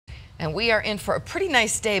And we are in for a pretty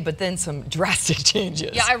nice day, but then some drastic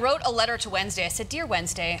changes. Yeah, I wrote a letter to Wednesday. I said, "Dear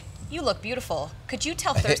Wednesday, you look beautiful. Could you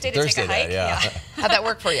tell Thursday to take a hike?" Yeah. How'd that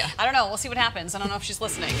work for you? I don't know. We'll see what happens. I don't know if she's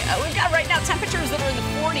listening. We've got right now temperatures that are in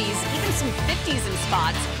the 40s, even some 50s in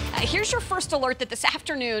spots. Here's your first alert that this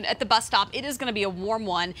afternoon at the bus stop, it is going to be a warm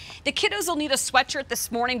one. The kiddos will need a sweatshirt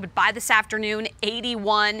this morning, but by this afternoon,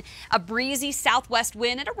 81. A breezy southwest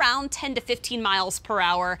wind at around 10 to 15 miles per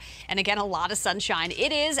hour. And again, a lot of sunshine.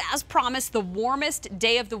 It is, as promised, the warmest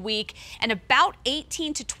day of the week and about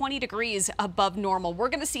 18 to 20 degrees above normal. We're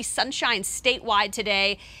going to see sunshine statewide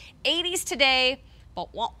today. 80s today.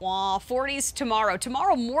 But 40s tomorrow.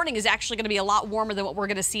 Tomorrow morning is actually going to be a lot warmer than what we're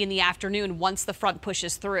going to see in the afternoon once the front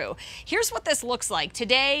pushes through. Here's what this looks like.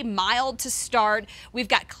 Today, mild to start. We've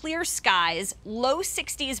got clear skies, low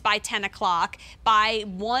 60s by 10 o'clock. By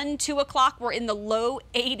 1, 2 o'clock, we're in the low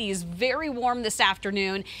 80s. Very warm this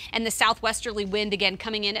afternoon. And the southwesterly wind again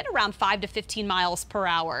coming in at around 5 to 15 miles per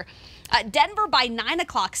hour. Denver by 9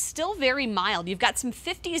 o'clock, still very mild. You've got some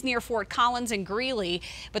 50s near Fort Collins and Greeley,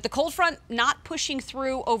 but the cold front not pushing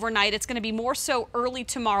through overnight. It's going to be more so early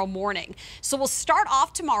tomorrow morning. So we'll start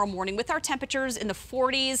off tomorrow morning with our temperatures in the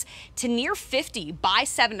 40s to near 50 by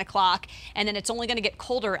 7 o'clock, and then it's only going to get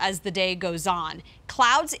colder as the day goes on.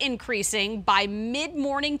 Clouds increasing by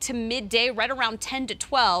mid-morning to midday, right around 10 to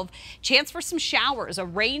 12. Chance for some showers, a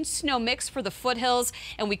rain-snow mix for the foothills,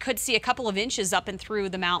 and we could see a couple of inches up and through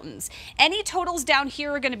the mountains. Any totals down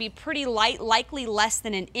here are going to be pretty light, likely less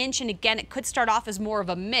than an inch, and again, it could start off as more of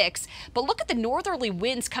a mix. But look at the northerly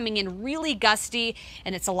winds coming in really gusty,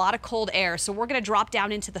 and it's a lot of cold air. So we're going to drop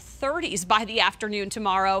down into the 30s by the afternoon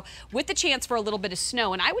tomorrow with the chance for a little bit of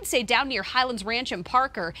snow. And I would say down near Highlands Ranch and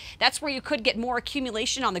Parker, that's where you could get more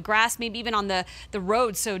accumulation on the grass, maybe even on the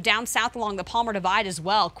road. So down south along the Palmer Divide as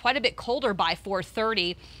well, quite a bit colder by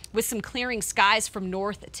 4:30 with some clearing skies from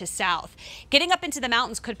north to south. Getting up into the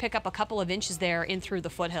mountains could pick up a couple of inches there in through the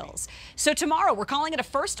foothills. So tomorrow we're calling it a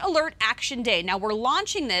first alert action day. Now we're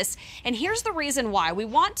launching this, and here's the reason why. We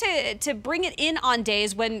want to bring it in on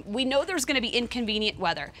days when we know there's going to be inconvenient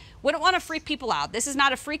weather. We don't want to freak people out. This is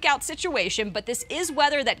not a freak out situation, but this is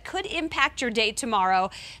weather that could impact your day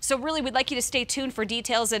tomorrow. So really, we'd like you to stay tuned for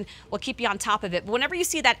details, and we'll keep you on top of it. But whenever you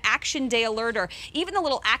see that action day alert, or even the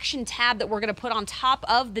little action tab that we're going to put on top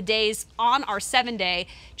of the days on our 7-day,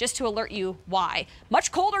 just to alert you why.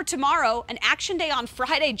 Much colder tomorrow, an action day on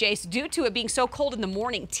Friday, Jace, due to it being so cold in the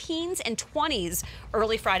morning. Teens and 20s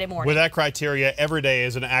early Friday morning. With that criteria, every day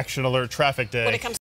is an action alert traffic day. When it comes